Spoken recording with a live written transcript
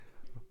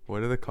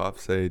What did the cop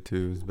say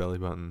to his belly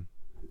button?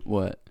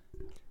 What?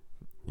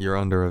 You're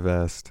under a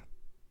vest.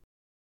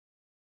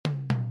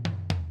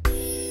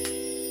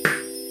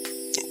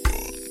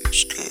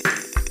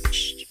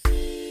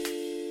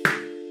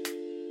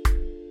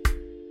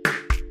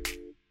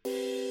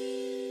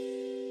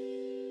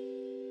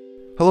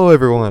 Hello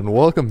everyone,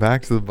 welcome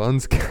back to the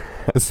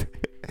Bunscast.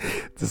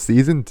 It's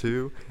season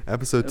 2,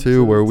 episode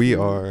 2, where we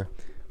are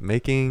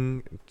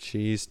making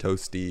cheese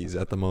toasties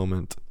at the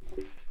moment.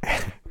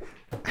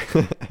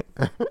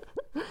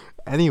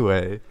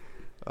 Anyway,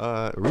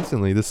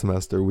 recently this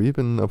semester we've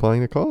been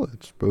applying to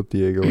college, both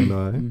Diego and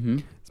I. Mm-hmm.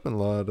 It's been a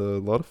lot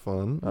of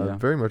fun. Yeah. I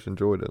very much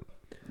enjoyed it.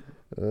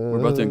 We're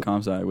both doing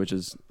comp sci, which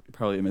is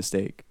probably a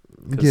mistake.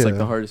 Because it's like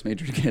the hardest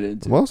major to get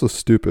into. I'm also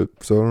stupid,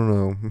 so I don't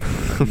know.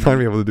 I'm not gonna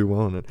be able to do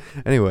well in it.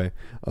 Anyway,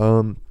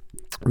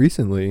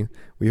 recently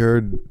we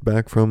heard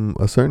back from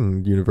a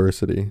certain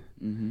university,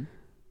 Mm-hmm.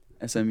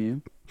 SMU.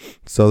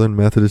 Southern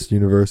Methodist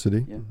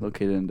University, Yeah,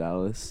 located in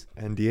Dallas.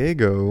 and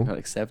Diego Got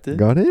accepted.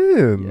 got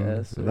in.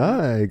 Yes, And sir.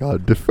 I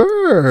got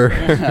deferred.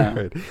 Yeah.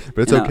 Right.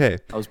 But it's You know, okay.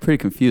 I was pretty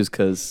confused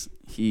because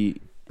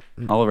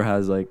Oliver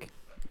has like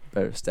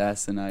better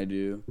stats than I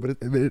do.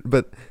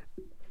 But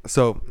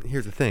so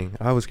here's the thing.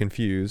 I was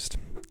confused,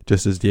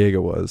 just as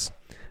Diego was.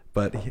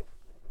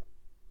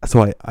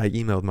 So I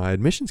emailed my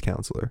admissions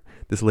counselor,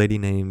 this lady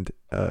named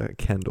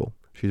Kendall.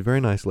 She's a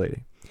very nice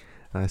lady.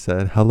 And I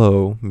said,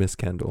 "Hello, Miss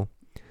Kendall.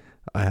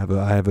 I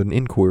have an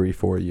inquiry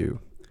for you.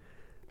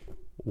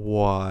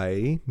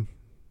 Why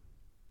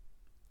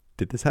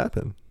did this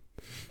happen?"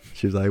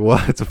 She was like,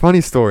 "Well, it's a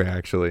funny story,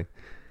 actually.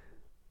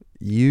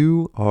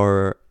 You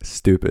are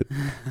stupid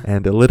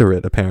and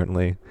illiterate,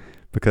 apparently,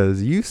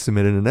 because you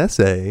submitted an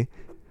essay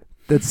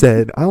that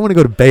said, I want to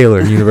go to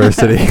Baylor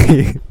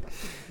University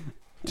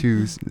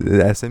to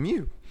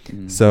SMU.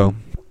 Mm-hmm. So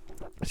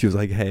she was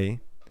like, hey,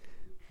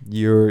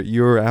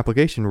 your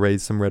application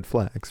raised some red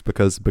flags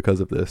because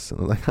of this. And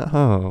I was like,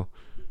 oh,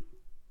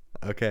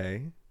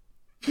 okay.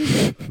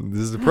 This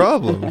is a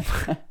problem.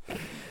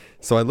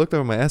 So I looked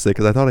over my essay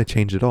because I thought I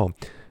changed it all,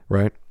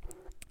 right?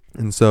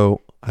 And so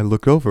I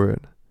looked over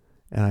it,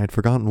 and I had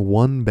forgotten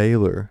one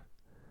Baylor,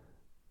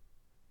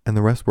 and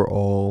the rest were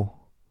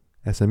all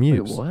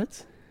SMUs. Wait,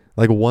 what?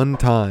 Like one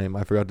time,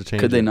 I forgot to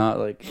change. Could they it. not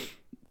like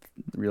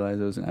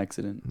realize it was an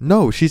accident?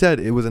 No, she said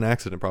it was an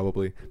accident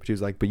probably. But she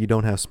was like, but you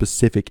don't have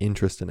specific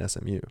interest in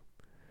SMU.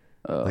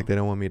 Oh, Like they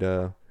don't want me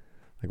to.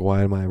 Like,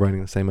 why am I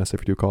writing the same essay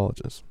for two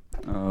colleges?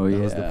 oh That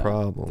yeah. was the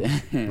problem.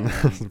 Damn.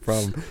 That was the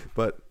problem.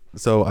 But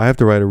so I have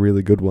to write a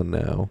really good one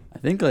now. I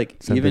think like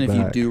Send even it if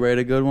you back. do write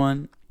a good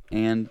one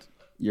and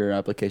your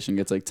application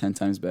gets like 10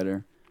 times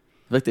better,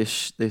 I feel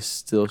like they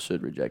still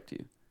should reject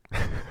you.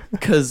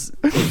 Because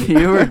if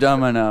you were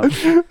dumb enough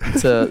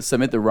to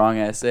submit the wrong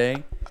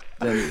essay,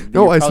 then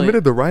No, you're I probably-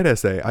 submitted the right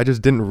essay. I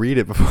just didn't read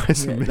it before I yeah,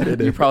 submitted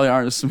you it. probably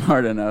aren't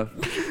smart enough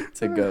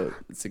to go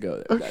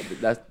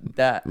there.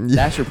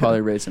 That should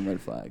probably raise some red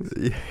flags.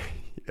 Yeah.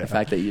 The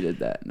fact that you did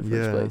that in the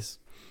first Yeah. place.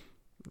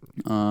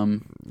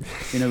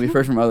 We've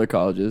heard from other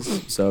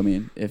colleges. So I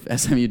mean, if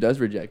SMU does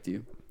reject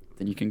you,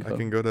 then you can go. I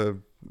can go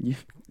to You-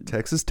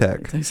 Texas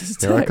Tech. Texas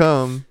Here I Tech.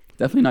 come.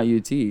 Definitely not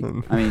UT.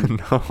 I mean,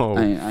 No.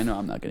 I know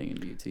I'm not getting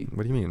into UT.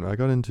 What do you mean? I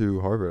got into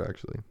Harvard,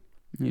 actually.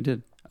 You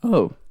did.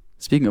 Oh,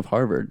 speaking of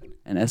Harvard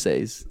and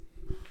essays,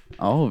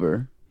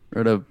 Oliver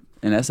wrote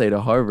an essay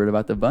to Harvard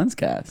about the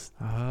Bunscast.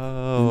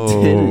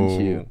 Oh. Didn't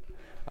you?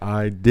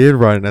 I did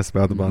write an essay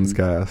about the Mhm.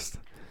 Bunscast.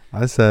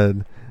 I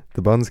said,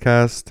 the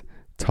Bunscast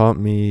taught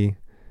me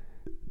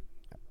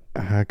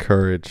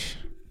courage.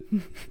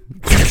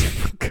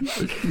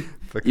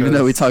 Even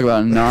though we talk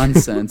about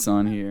nonsense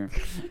on here.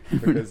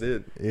 Because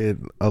it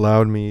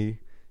allowed me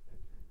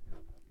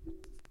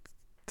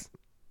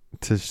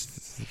to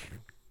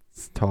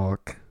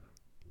talk.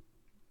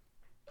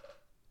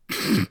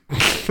 No,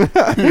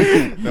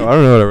 I don't know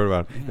what I wrote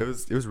about. It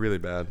was really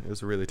bad. It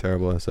was a really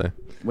terrible essay.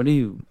 What do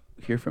you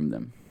hear from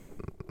them?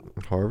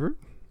 Harvard?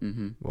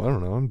 Mm-hmm. Well, I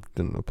don't know. I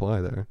didn't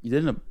apply there. You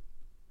didn't.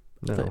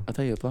 No, I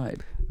thought you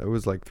applied. there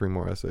was like 3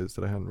 more essays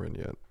that I hadn't written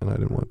yet, and I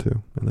didn't want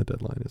to. And the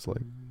deadline is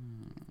like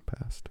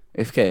past.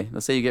 Okay,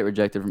 let's say you get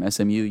rejected from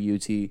SMU,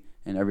 UT,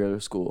 and every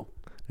other school.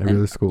 Every And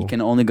other school. You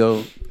can only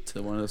go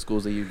to one of the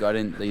schools that you've gone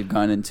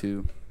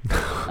into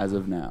as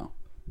of now.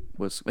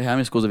 How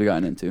many schools have you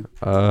gotten into?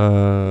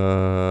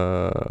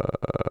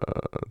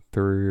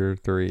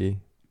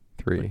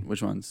 3.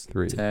 Which ones?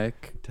 3.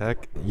 Tech.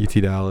 Tech, UT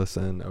Dallas,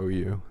 and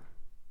OU.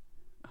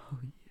 Oh,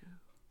 yeah.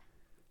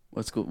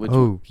 What school? Which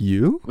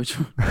You? Which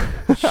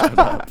one? Shut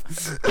up.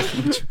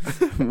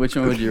 which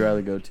one would you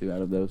rather go to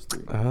out of those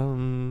 3?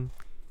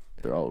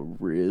 They're all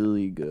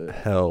really good.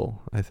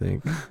 Hell, I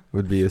think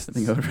would be a I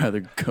think I would rather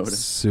go to.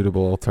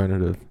 suitable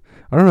alternative.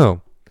 I don't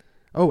know.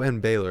 Oh,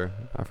 and Baylor.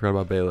 I forgot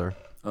about Baylor.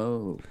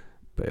 Oh,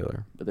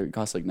 Baylor. but they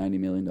cost like $90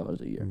 million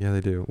a year. Yeah, they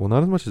do. Well,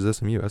 not as much as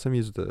SMU.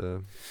 SMU's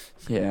the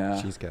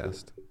Yeah. cheese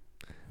cast.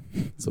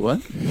 So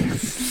what?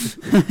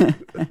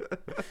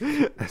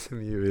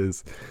 SMU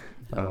is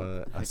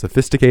a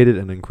sophisticated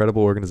and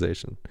incredible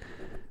organization.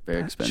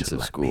 Very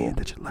expensive school.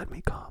 That should let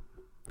me come.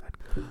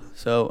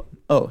 So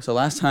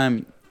last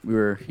time we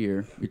were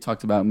here, we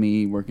talked about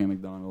me working at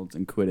McDonald's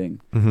and quitting.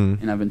 Mm-hmm.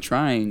 And I've been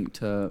trying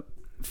to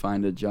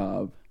find a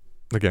job.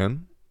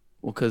 Again?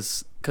 Well,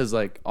 cause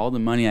like all the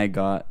money I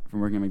got from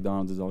working at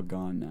McDonald's is all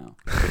gone now.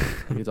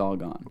 Like, it's all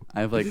gone.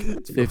 I have like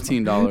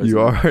 $15. You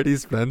already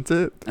spent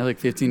it? I have like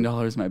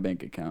 $15 in my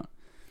bank account.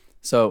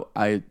 So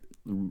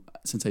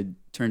since I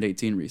turned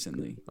 18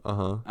 recently,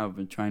 I've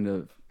been trying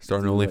to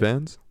Start an do, like-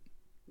 OnlyFans?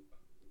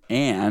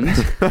 and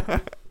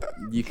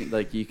you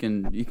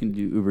can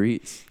do Uber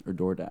Eats or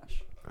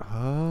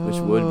DoorDash, which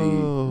would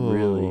be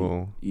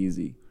really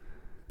easy.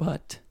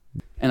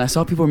 And I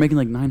saw people were making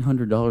like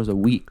 $900 a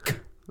week.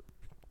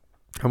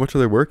 How much are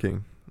they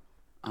working?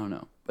 I don't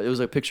know, but it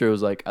was a picture. It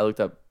was like I looked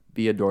up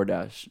be a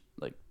DoorDash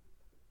like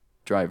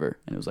driver,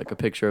 and it was like a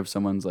picture of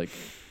someone's like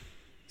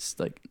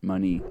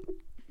money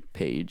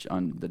page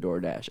on the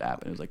DoorDash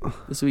app, and it was like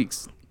this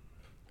week's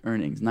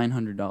earnings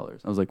 $900.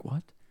 I was like,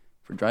 what?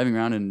 For driving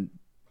around and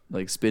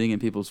like spitting in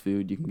people's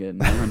food, you can get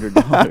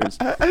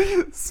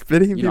 $900.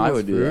 Spitting in You know, I people's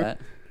would do food? that.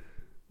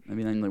 I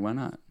mean, I'm like, why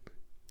not?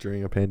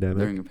 During a pandemic?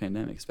 During a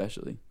pandemic,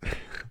 especially.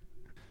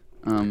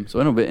 So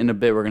in a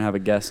bit, we're gonna have a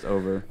guest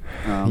over.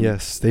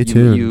 Yes, stay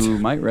tuned. You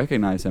might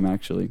recognize him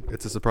actually.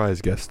 It's a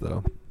surprise guest,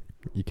 though.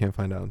 You can't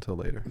find out until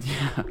later.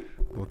 Yeah.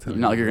 We'll tell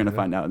Not like you're gonna later.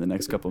 find out in the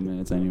next couple of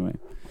minutes anyway.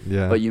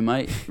 Yeah. But you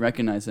might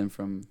recognize him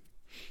from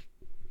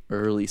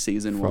early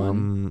season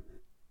one.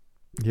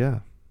 Yeah.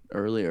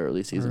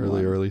 Early season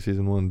one. Early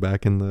season one.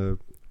 Back in the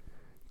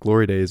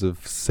glory days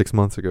of 6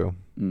 months ago.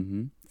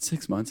 Mm-hmm.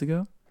 6 months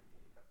ago?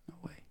 No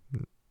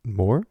way.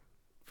 More?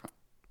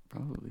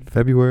 Probably.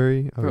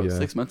 February? Oh, Bro, yeah.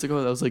 6 months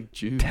ago? That was like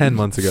June. 10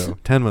 months ago.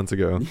 10 months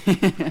ago.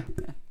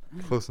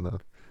 Close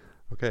enough.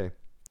 Okay.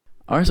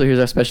 All right, so here's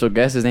our special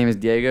guest. His name is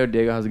Diego.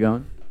 Diego, how's it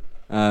going?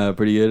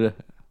 Pretty good.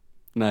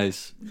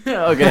 Nice.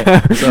 Okay.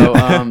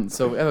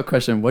 So we have a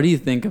question. What do you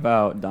think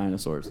about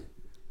dinosaurs?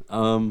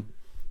 I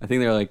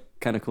think they're like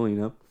kind of cool, you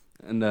know.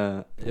 And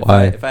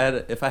Why? if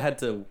I had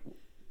to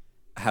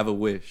have a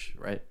wish,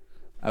 right,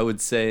 I would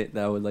say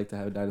that I would like to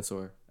have a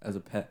dinosaur as a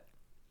pet.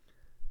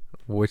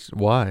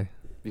 Why?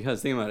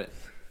 Because think about it,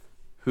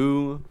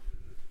 who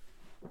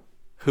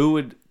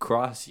would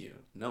cross you?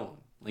 No one.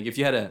 Like if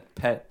you had a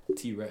pet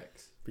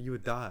T-Rex. But you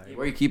would die.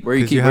 Where are you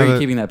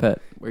keeping that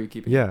pet? Where are you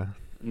keeping it? Yeah.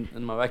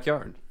 In my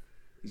backyard.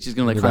 He's just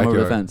gonna like In your climb over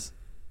the backyard. fence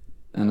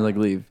and like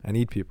leave. I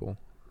need people.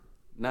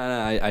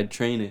 Nah, I'd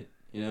train it,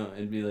 you know,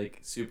 and be like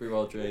super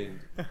well trained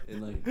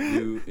and like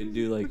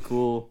do like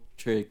cool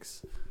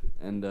tricks,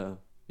 and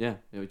yeah,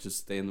 it would just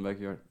stay in the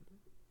backyard.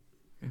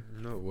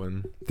 No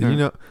one.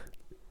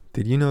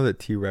 Did you know that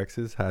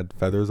T-Rexes had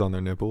feathers on their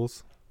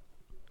nipples?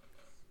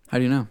 How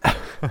do you know?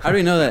 How do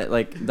we know that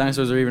like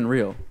dinosaurs are even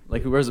real?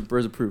 Like where's the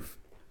proof?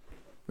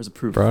 Where's the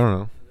proof? Bro, I don't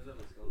know.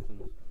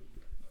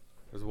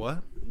 There's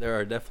what? There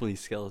are definitely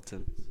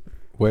skeletons.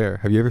 Where?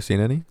 Have you ever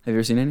seen any? Have you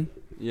ever seen any?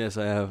 Yes,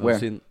 I have. Where?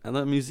 I've seen at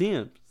the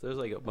museums. There's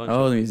like a bunch.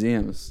 Oh, of the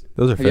museums.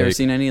 Those are Have fake. you ever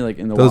seen any like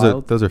in the those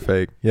wild? are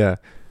fake. Yeah.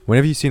 When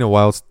have you seen a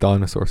wild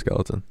dinosaur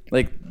skeleton?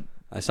 Like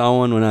I saw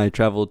one when I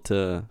traveled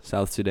to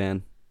South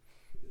Sudan.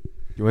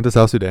 You went to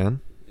South Sudan?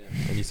 Yeah.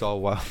 And you saw a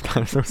wild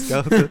dinosaur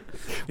skeleton?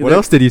 What like-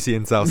 else did you see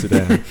in South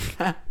Sudan?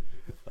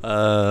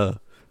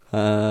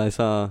 I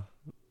saw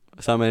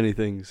many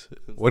things.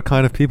 What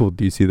kind of people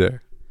do you see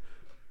there?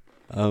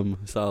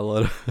 Saw a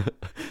lot of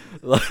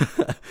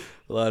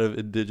a lot of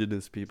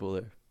indigenous people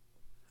there.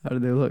 how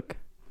did they look?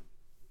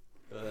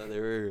 They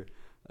were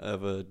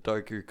of a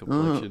darker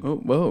complexion.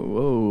 Whoa.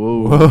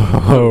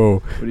 Whoa.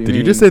 What do you Did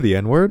you just say the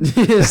N-word?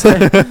 He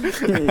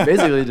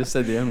basically just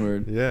said the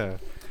N-word. Yeah.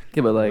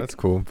 Okay, but like That's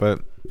cool,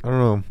 but I don't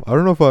know. I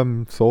don't know if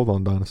I'm sold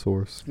on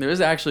dinosaurs. there is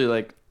actually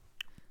like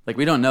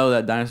we don't know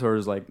that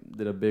dinosaurs like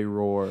did a big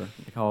roar,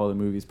 like how all the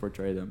movies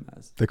portray them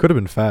as. They could have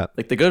been fat.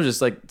 Like they could have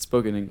just like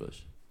spoken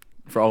English,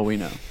 for all we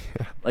know.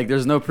 Like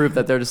there's no proof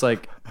that they're just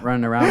like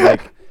running around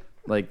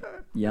like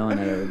yelling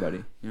at everybody.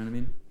 You know what I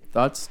mean?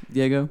 Thoughts,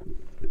 Diego?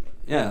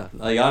 Yeah,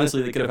 like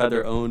honestly, they could have had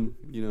their own,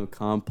 you know,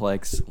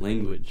 complex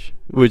language,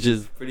 which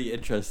is pretty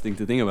interesting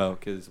to think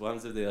about. Because what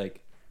happens if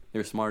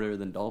they're smarter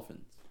than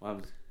dolphins? What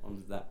happens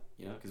with that?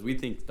 You know, because we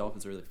think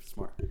dolphins are really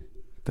smart.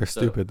 They're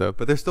So- stupid though,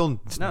 but they're still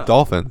No.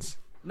 dolphins.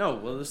 No,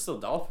 well, they're still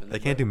dolphins. They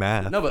can't but- do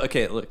math. No, but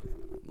okay, look.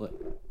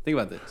 Think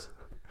about this.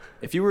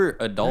 If you were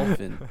a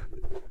dolphin,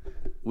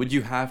 would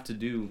you have to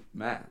do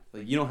math?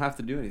 Like, you don't have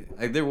to do anything.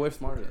 Like, they're way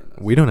smarter than us.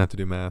 We don't have to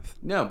do math,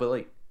 No, but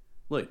like,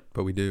 look,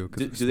 but we do. 'Cause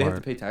do, we're do they have to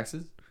smart. pay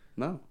taxes?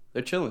 No,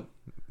 they're chilling.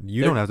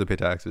 You they're- don't have to pay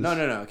taxes. No,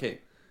 okay.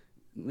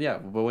 Yeah,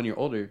 but when you're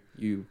older,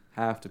 you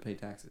have to pay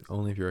taxes.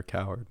 Only if you're a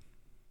coward.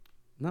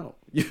 No.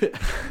 You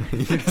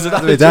It's don't not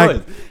have to a pay tax-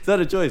 choice. It's not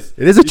a choice.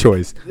 It is a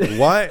choice.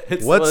 Why?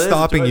 It's- What's well, it is a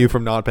stopping choice. you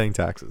from not paying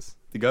taxes?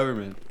 The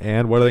government.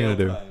 And what are they gonna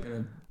do? Come are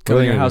in they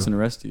your gonna house do? and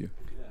arrest you.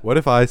 What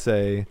if I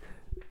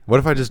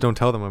just don't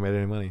tell them I made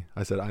any money?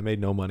 I said I made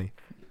no money.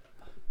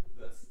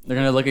 They're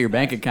gonna look at your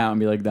bank account and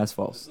be like, "That's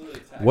false."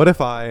 What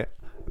if I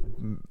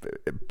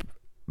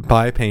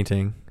buy a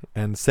painting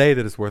and say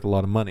that it's worth a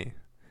lot of money,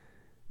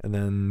 and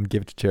then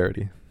give it to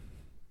charity?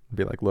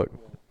 Be like, look,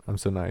 I'm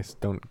so nice.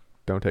 Don't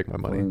don't take my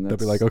money. Well, They'll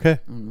be that's- like, okay, I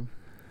don't know.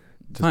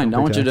 just Fine. don't I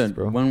pay want you to taxes,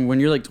 bro. when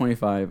you're like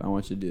 25. I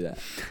want you to do that,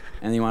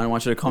 and then I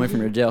want you to call me from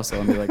your jail cell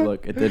and be like,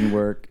 "Look, it didn't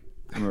work.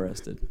 I'm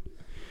arrested."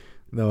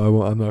 No, I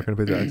won't. I'm not gonna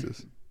pay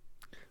taxes.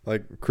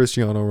 Like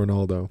Cristiano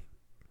Ronaldo.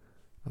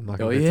 I'm not Oh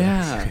gonna pay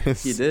yeah,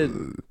 taxes. he did.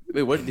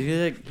 Wait, what?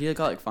 Did he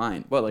got like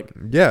fined? What like?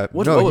 Yeah.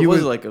 What, no, what he was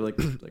was it like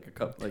a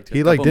couple like? he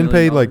a like couple didn't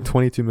pay $1 like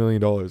million? $22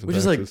 million in Which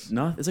is like taxes.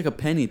 not. It's like a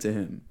penny to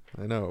him.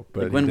 I know,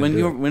 but Like he when didn't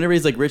do it. whenever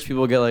these like rich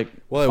people get like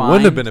Well, it fined,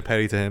 wouldn't have been a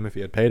penny to him if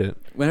he had paid it.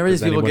 whenever 'cause these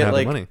then he people wouldn't get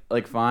have the money.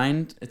 like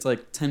fined, it's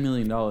like $10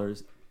 million.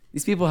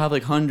 These people have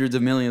like hundreds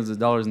of millions of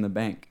dollars in the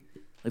bank.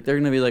 Like they're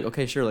gonna be like,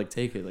 okay, sure, like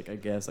take it. Like I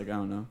guess, like I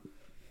don't know.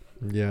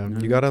 Yeah, No.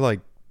 you gotta like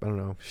I don't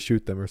know,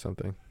 shoot them or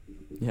something.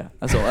 Yeah,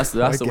 that's all. That's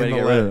Like the way to in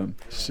get the rid of leg. them.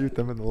 Shoot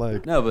them in the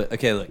leg. No, but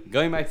okay, look,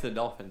 going back to the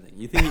dolphin thing.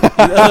 You think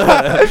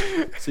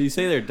so you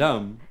say they're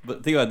dumb,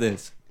 but think about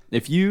this.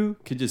 If you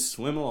could just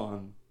swim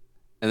along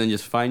and then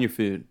just find your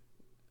food,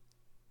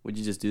 would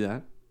you just do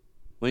that?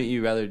 Wouldn't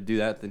you rather do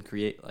that than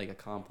create like a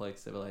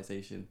complex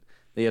civilization?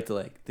 They have to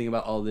like think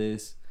about all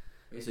this.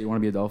 So you want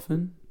to be a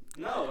dolphin?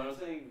 No, what I'm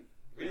saying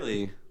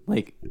really,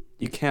 like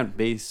you can't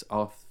base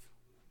off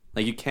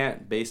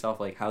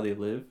like how they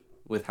live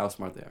with how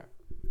smart they are.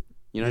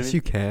 You know Yes, what I mean?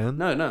 you can.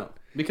 No,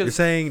 because You're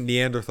saying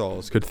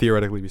Neanderthals could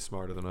theoretically be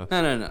smarter than us.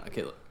 No.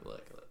 Okay,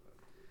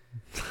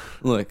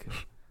 look.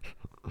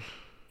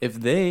 If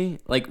they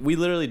like, we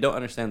literally don't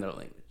understand their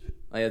language.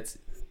 Like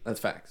that's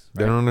facts.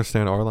 They right? don't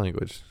understand our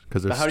language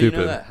because they're But how do you know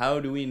stupid. that? How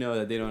do we know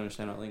that they don't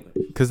understand our language?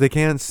 Because they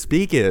can't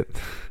speak it.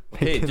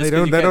 Okay, they just 'cause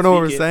don't. you They can't don't know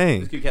what we're speak it- saying.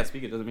 Just 'cause you can't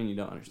speak it doesn't mean you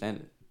don't understand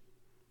it.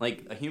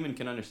 Like a human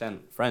can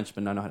understand French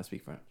but not know how to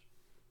speak French.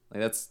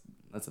 Like that's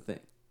a thing.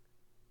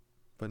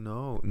 But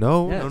no,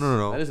 Yes,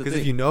 no. that is the Because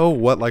if thing. you know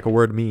what like a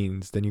word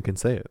means, then you can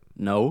say it.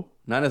 No,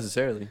 not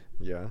necessarily.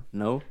 Yeah.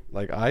 No,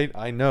 Like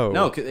I know.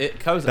 no, 'cause it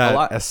comes that a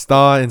lot.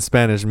 está in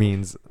Spanish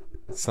means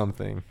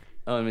something.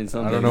 Oh, I mean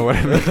something. I don't know what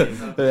it means.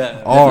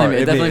 Yeah. Or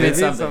it definitely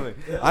means means something.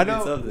 I It know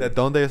means something. that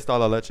donde está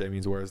la leche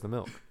means where's the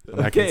milk.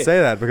 And I can Okay. say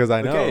that because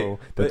I know Okay,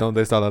 that but- donde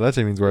está la leche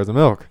means where's the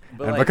milk.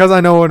 But And like- because I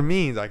know what it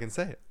means, I can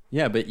say it.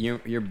 Yeah, but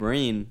your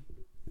brain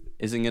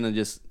isn't gonna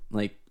just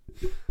like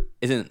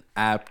isn't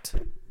apt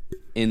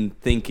in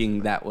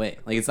thinking that way.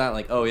 Like it's not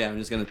like, oh yeah, I'm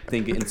just gonna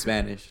think it in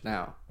Spanish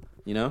now,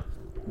 you know.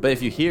 But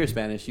if you hear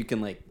Spanish, you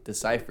can like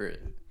decipher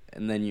it,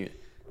 and then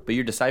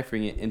you're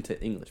deciphering it into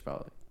English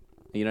probably.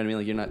 You know what I mean?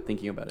 Like you're not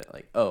thinking about it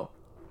like, oh,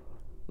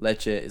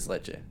 leche is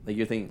leche. Like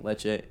you're thinking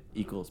leche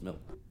equals milk,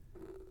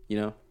 you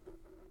know.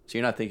 So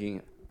you're not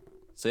thinking.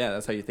 So yeah,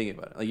 that's how you're thinking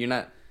about it. Like you're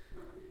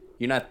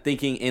not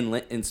thinking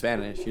in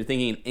Spanish. You're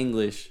thinking in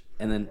English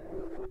and then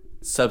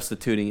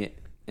substituting it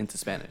into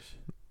Spanish.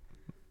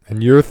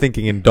 And you're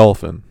thinking in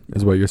dolphin,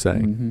 is what you're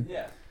saying.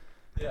 Yeah.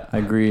 I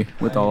agree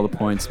with all the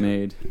points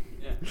made.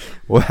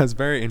 Well, that's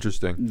very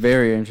interesting.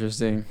 Very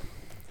interesting.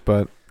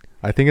 But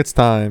I think it's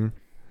time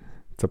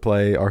to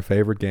play our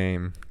favorite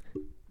game.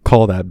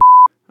 Call that.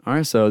 All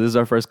right, so this is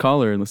our first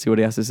caller, and let's see what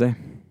he has to say.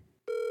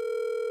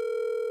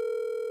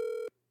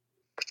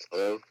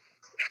 Hello?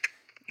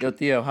 Yo,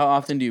 Theo, how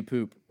often do you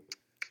poop?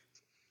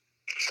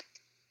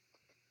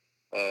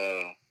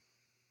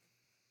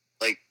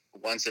 Like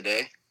once a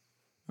day.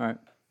 All right,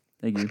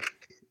 thank you.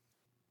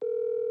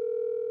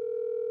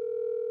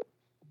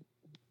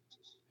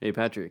 Hey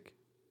Patrick,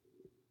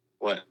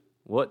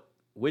 What?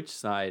 which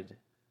side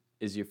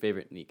is your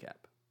favorite kneecap?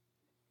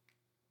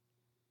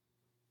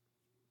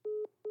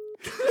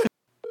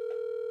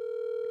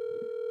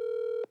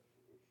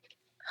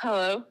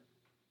 Hello.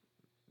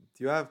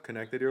 Do you have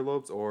connected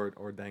earlobes or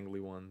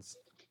dangly ones?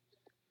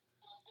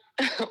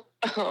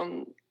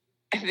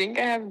 I think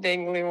I have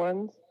dangly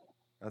ones.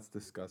 That's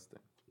disgusting.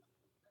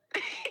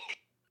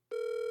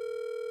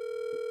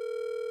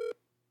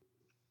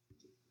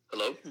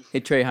 Hello? Hey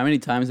Trey, how many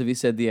times have you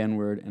said the N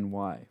word and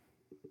why?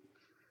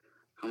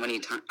 How many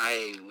times?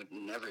 I would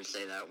never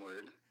say that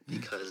word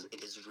because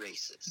it is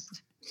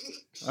racist.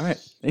 All right,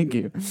 thank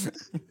you.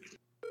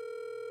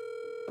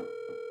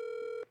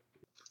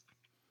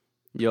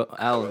 Yo,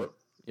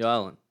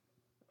 Alan.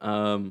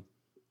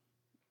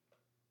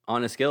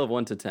 On a scale of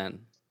 1 to 10,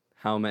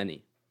 how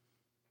many?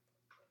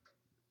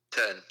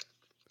 10.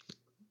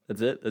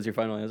 That's it? That's your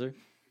final answer?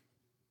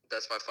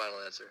 That's my final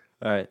answer.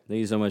 All right. Thank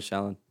you so much,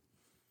 Alan.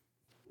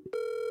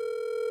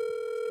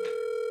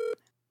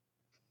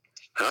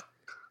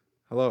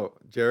 Hello,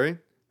 Jerry.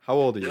 How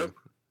old are you? Yep.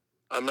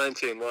 I'm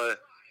 19. Why?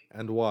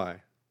 And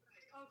why?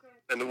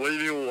 And what do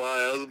you mean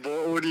why? I was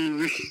born. What do you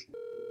mean?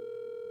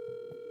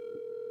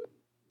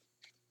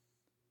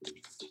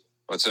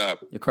 What's up?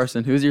 Yo,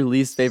 Carson, who's your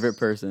least favorite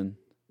person?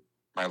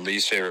 My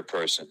least favorite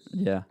person.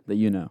 Yeah, that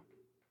you know.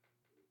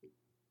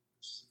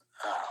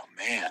 Oh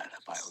man,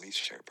 my least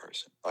favorite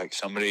person. Like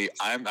somebody,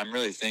 I'm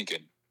really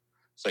thinking.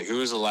 It's like who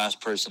was the last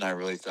person I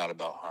really thought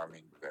about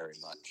harming very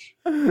much?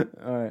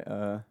 All right,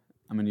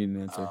 I'm gonna need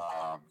an answer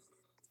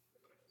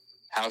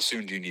How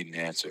soon do you need an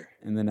answer?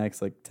 in the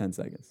next like 10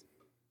 seconds,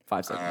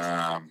 5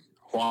 seconds.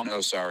 Juan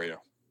Osario.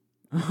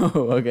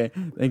 Oh, okay.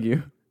 Thank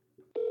you.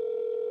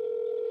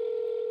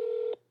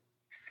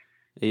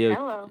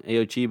 Hello.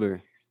 Ayo,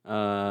 Cheeber.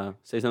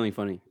 Say something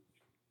funny.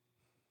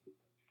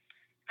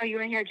 Oh, you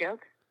want to hear a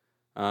joke?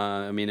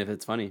 I mean, if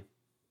it's funny.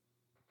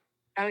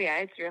 Oh, yeah,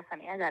 it's real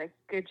funny. I got a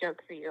good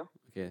joke for you.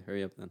 Okay,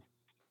 hurry up then.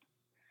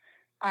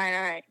 All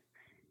right.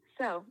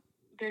 So,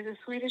 there's a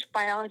Swedish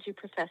biology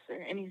professor,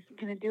 and he's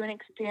going to do an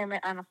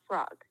experiment on a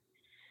frog.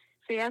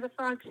 So he has a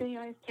frog sitting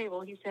on his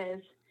table. He says,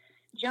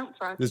 jump,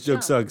 frog.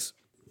 jump." sucks.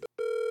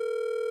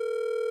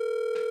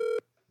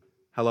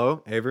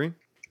 Hello, Avery.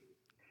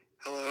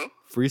 Hello?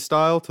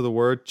 Freestyle to the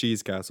word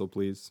cheese castle,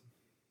 please.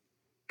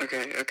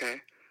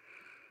 Okay.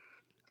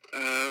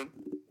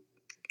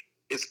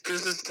 It's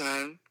Christmas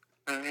time.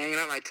 I'm hanging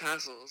out my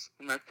tassels,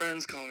 and my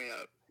friends call me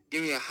up.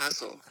 Give me a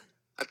hassle.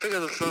 I pick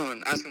up the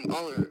phone, ask him,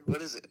 Oliver,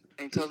 what is it?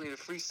 And he tells me to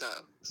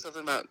freestyle.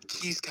 Something about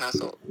cheese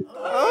castle.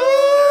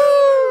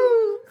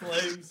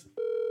 Flames.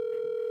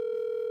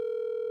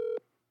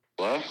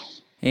 What?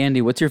 Hey,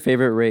 Andy, what's your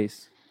favorite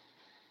race?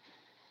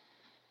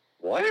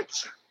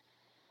 What?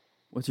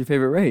 What's your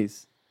favorite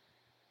race?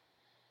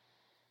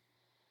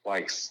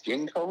 Like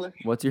skin color?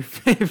 What's your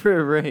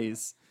favorite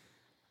race?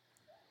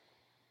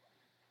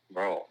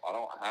 Bro, I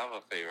don't have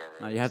a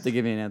favorite race. You have to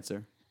give me an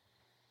answer.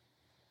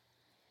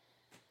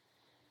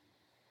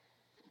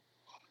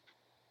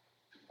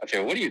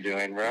 Okay, what are you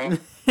doing, bro?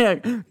 Yeah.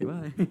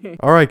 Goodbye.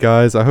 All right,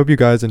 guys. I hope you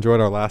guys enjoyed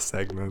our last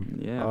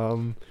segment. Yeah.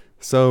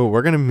 So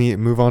we're gonna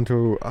move on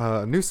to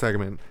a new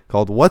segment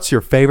called "What's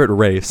Your Favorite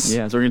Race?"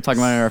 Yeah, so we're gonna talk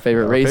about our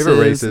favorite Our races,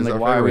 favorite races, and like our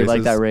why favorite we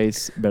like that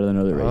races. race better than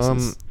other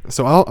races.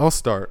 So I'll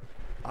start.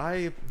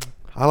 I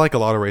like a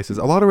lot of races.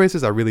 A lot of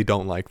races I really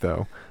don't like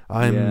though.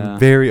 I'm Yeah.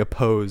 very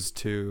opposed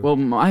to. Well,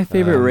 my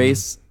favorite um,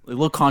 race, a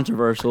little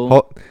controversial.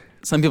 Oh,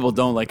 Some people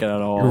don't like it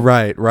at all.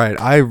 right.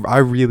 I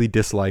really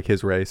dislike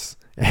his race.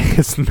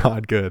 It's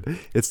not good.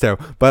 It's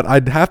terrible. But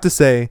I'd have to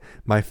say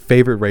my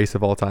favorite race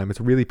of all time. It's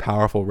a really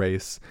powerful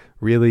race.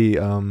 Really,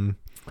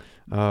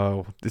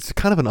 it's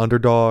kind of an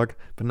underdog,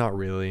 but not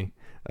really.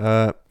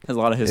 Has a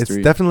lot of history.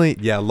 It's definitely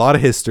a lot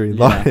of history. A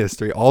lot of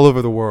history all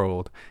over the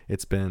world.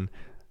 It's been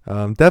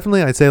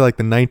definitely I'd say like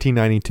the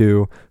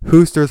 1992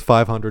 Hoosters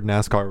 500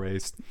 NASCAR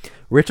race.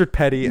 Richard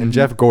Petty and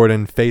Jeff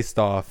Gordon faced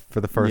off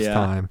for the first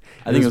time.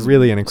 I think it was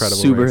really an incredible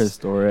super race.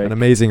 historic. An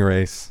amazing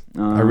race.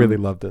 I really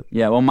loved it.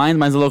 Yeah, well, mine's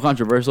a little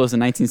controversial. It's the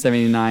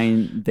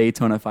 1979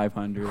 Daytona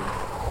 500.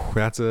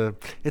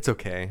 It's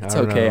okay. It's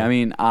okay. I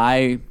mean,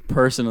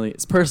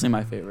 it's personally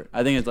my favorite.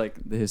 I think it's like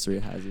the history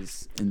it has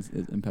is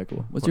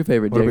impeccable. What's your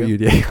favorite, What Diego? about you,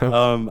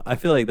 Diego? I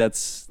feel like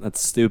that's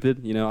stupid.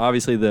 You know,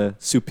 obviously the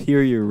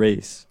superior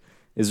race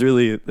is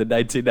really the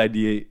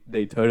 1998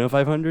 Daytona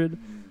 500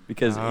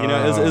 because you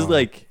know it was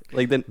like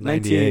the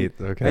 98.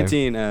 Okay.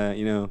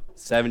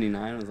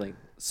 79 was like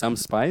some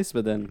spice,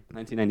 but then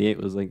 1998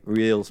 was like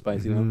real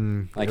spice. You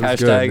know, like it was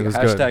good. It was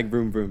good. hashtag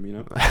broom broom. You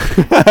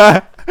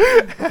know.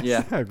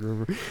 Yeah.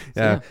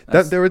 Yeah.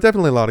 There were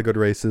definitely a lot of good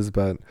races,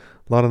 but a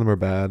lot of them are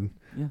bad.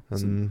 Yeah.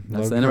 So And a lot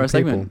that's of the end of our different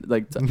segment. people.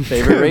 Like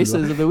favorite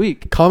races of the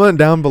week. Comment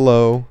down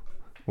below.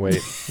 Wait,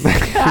 you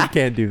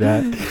can't do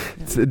that.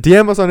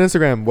 DM us on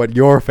Instagram what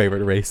your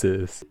favorite race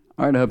is.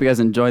 All right. I hope you guys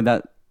enjoyed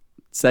that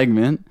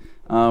segment.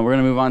 We're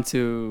gonna move on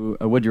to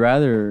a would you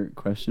rather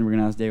question. We're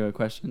gonna ask Diego a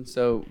question.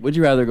 So, would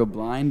you rather go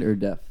blind or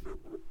deaf?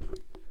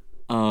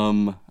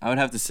 I would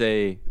have to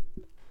say,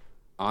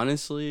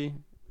 honestly,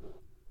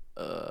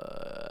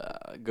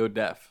 go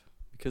deaf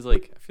because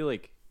like I feel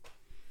like,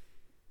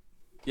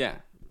 yeah,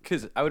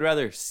 because I would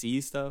rather see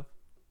stuff.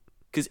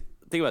 Because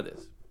think about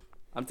this,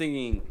 I'm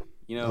thinking,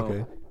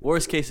 Okay.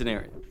 worst case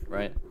scenario,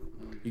 right?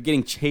 You're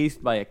getting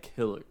chased by a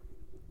killer,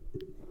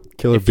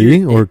 Killer If you're-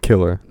 bee or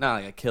killer? not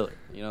like a killer,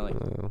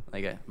 Oh.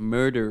 like a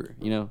murderer,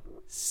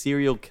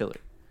 serial killer,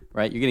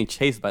 right? You're getting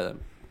chased by them.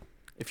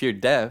 If you're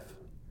deaf,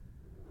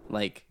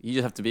 like you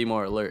just have to be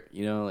more alert,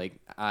 like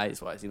eyes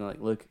wise,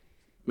 like look,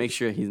 make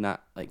sure he's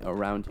not like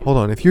around you. Hold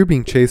on. If you're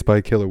being chased by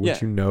a killer, would Yeah.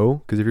 you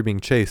know? Because if you're being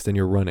chased, then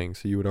you're running,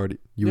 so you would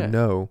Yeah.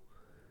 know.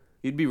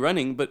 You'd be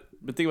running, but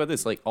think about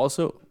this, like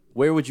also,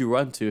 where would you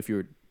run to if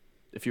you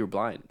were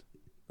blind?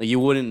 Like you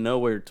wouldn't know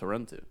where to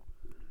run to.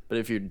 But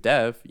if you're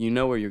deaf, you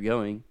know where you're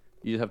going.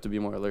 You just have to be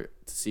more alert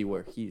to see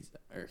where he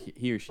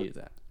or she is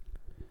at.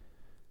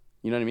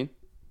 You know what I mean?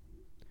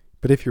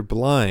 But if you're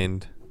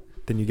blind,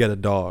 then you get a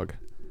dog.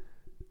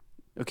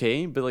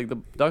 Okay, but like the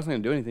dog's not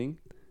gonna do anything.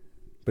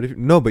 But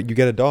but you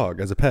get a dog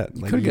as a pet.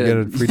 Like you could get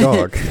a free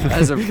dog.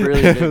 That's a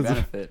really big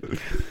benefit.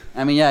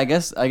 I mean, yeah, I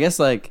guess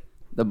like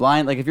the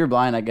blind, like if you're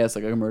blind, I guess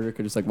like a murderer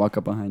could just like walk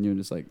up behind you and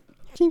just like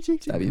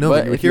stab you. No, But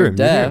but you would if hear you're him.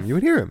 deaf, You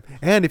would hear him.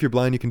 And if you're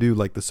blind, you can do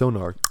like the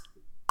sonar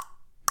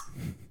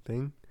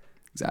thing.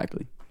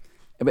 exactly.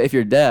 But if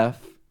you're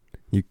deaf,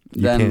 You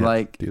Then, can't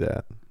like- do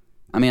that.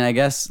 I mean, I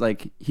guess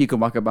like he could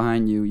walk up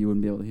behind you, you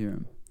wouldn't be able to hear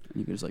him, and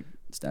he could just like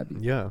stab you.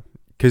 Yeah,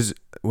 because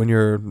when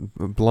you're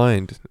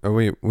blind,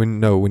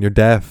 when you're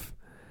deaf,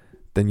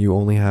 then you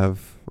only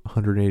have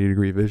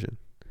 180-degree vision.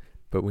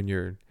 But when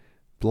you're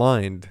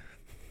blind,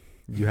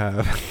 you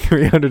have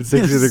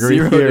 360 degree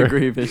Zero hearing.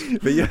 degree vision.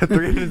 But you have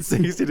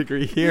 360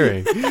 degree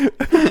hearing.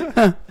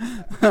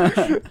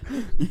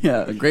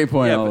 Yeah, great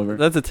point, Yeah, Oliver.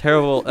 but that's a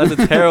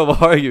terrible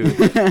argument.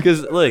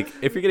 Because look,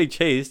 if you're getting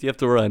chased, you have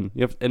to run.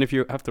 And if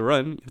you have to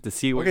run, you have to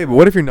see. Okay, but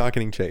what if you're not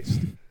getting chased?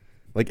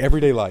 Like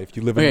everyday life,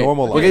 you live a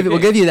normal life. We'll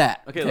give you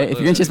that. Okay, Okay, look, if look,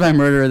 you're getting chased by a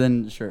murderer,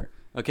 then sure.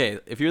 Okay,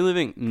 if you're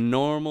living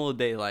normal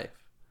day life,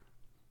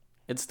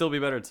 it'd still be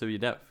better to be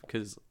deaf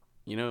because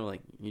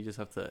like you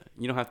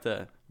don't have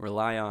to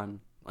rely on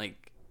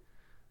like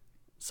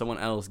someone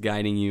else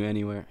guiding you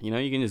anywhere. You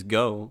can just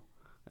go,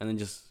 and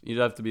then you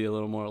have to be a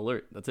little more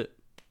alert. That's it.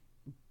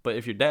 But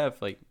if you're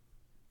deaf, like,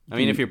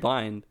 if you're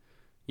blind,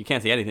 you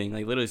can't see anything.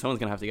 Like literally, someone's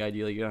gonna have to guide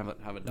you. Like you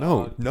don't have a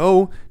dog.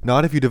 No,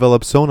 not if you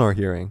develop sonar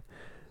hearing.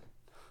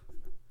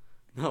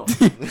 No.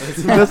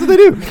 That's what they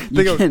do.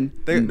 They You go. can.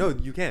 No,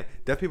 you can't.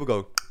 Deaf people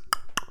go,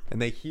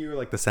 and they hear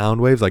like the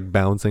sound waves like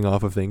bouncing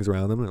off of things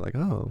around them. They're like,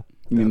 oh.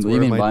 You that's mean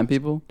where my- blind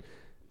people?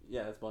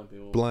 Yeah, that's blind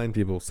people. Blind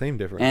people, same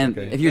difference. And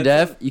okay. if you're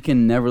That's deaf, you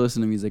can never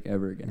listen to music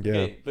ever again. Yeah.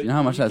 Okay, but You know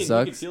how much that You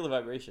sucks? can feel the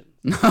vibration.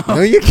 No, No,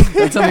 you can't.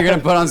 That's something you're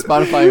gonna put on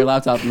Spotify or your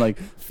laptop and like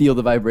feel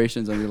the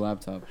vibrations on your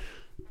laptop.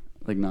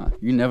 Like, nah,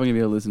 you're never gonna be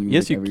able to listen to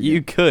music. Yes, ever you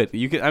again. could.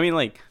 You could.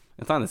 Like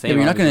it's not the same. Yeah, but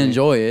you're not gonna obviously.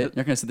 enjoy it. You're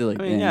not gonna sit there like,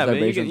 I mean, "Damn, yeah, these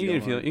but you can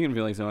vibrations go on."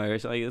 feel like some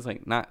vibration. Like it's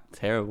like not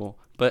terrible,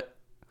 but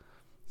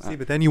See,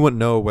 but then you wouldn't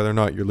know whether or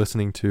not you're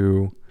listening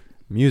to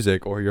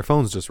music or your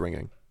phone's just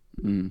ringing.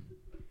 Mm.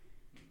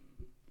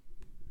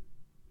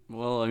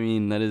 well,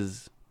 that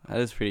is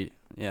pretty.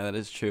 Yeah, that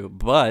is true.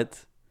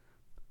 But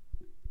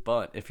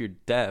if you're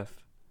deaf,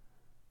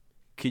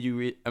 could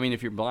you?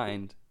 If you're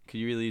blind, could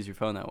you really use your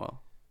phone that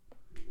well?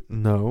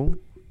 No,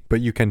 but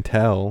you can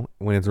tell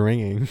when it's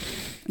ringing,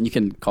 And you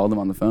can call them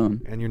on the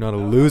phone. and you're not a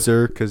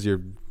loser because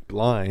you're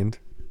blind.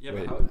 Yeah,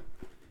 Wait. but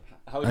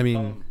how would I you mean,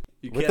 call 'em?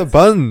 You With can't the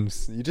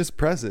buttons, you just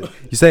press it.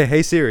 You say,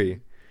 "Hey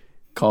Siri."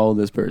 Call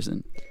this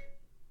person.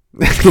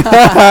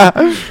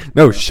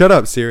 No, shut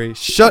up, Siri.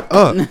 Shut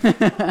up.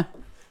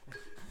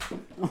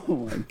 Oh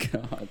my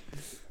god.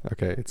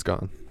 Okay, it's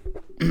gone.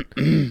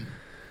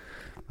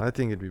 I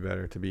think it'd be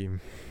better to be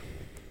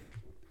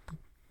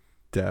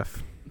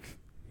deaf.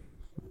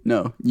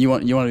 No, you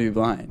want to be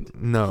blind.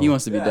 No. He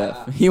wants to be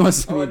deaf. He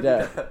wants to be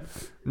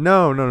deaf.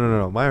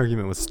 No. My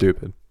argument was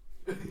stupid.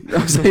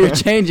 So you're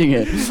changing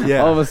it.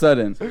 Yeah. All of a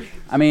sudden.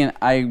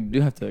 I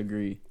do have to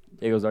agree.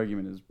 Diego's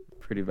argument is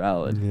pretty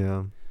valid.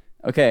 Yeah.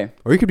 Okay.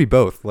 Or you could be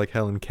both, like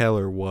Helen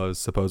Keller was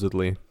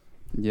supposedly.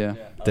 Yeah.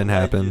 Didn't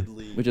happen.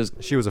 Allegedly. Which is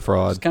She was a it's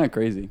fraud. kind of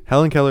crazy.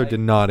 Helen Keller did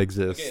not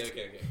exist.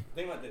 Okay.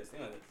 Think about this.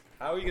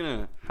 How are you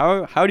gonna?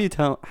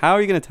 How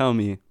are you gonna tell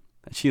me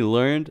that she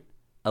learned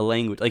a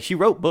language? Like she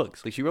wrote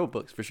books. Like she wrote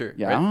books for sure.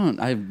 Yeah,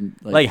 right?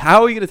 Like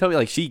how are you gonna tell me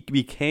like she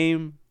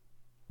became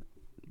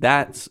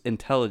that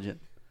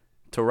intelligent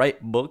to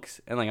write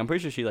books? And like I'm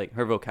pretty sure she like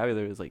her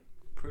vocabulary is like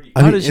pretty. I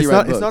How mean, did she it's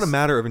write not a books?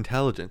 matter of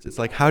intelligence. It's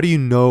like, how do you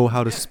know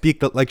how to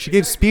speak? Like, she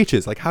gave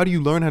speeches. Like, how do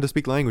you learn how to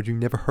speak language? You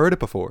never heard it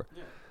before.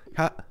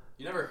 How,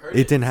 You never heard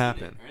It didn't seen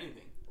happen. or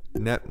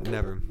anything.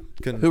 never.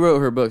 Couldn't. Who wrote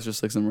her books?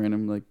 Just like some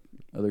random like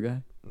other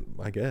guy?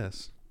 I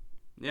guess.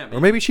 Yeah. Or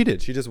maybe she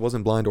did. She just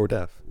wasn't blind or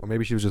deaf. Or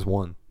maybe she was just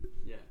one.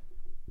 Yeah.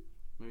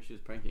 Maybe she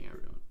was pranking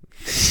everyone.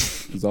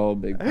 It's all a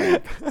big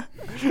prank.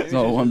 It's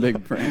all one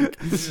big prank.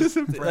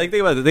 Like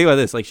think about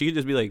this. Like she could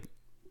just be like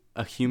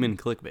a human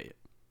clickbait.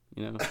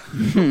 You know.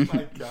 Oh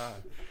my god.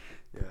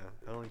 Yeah,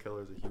 Helen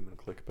Keller is a human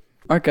clickbait.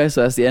 Alright guys,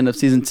 so that's the end of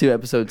season 2,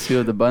 episode 2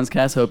 of the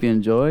Bunscast. Hope you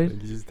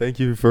enjoyed. Thank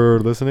you for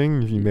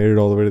listening. If you made it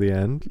all the way to the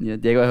end. Yeah,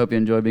 Diego, I hope you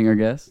enjoyed being our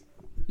guest.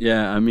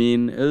 Yeah.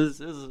 It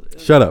was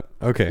Shut up.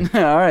 Okay.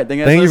 Alright, thank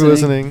you guys Thank you for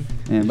listening.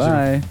 And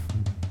bye.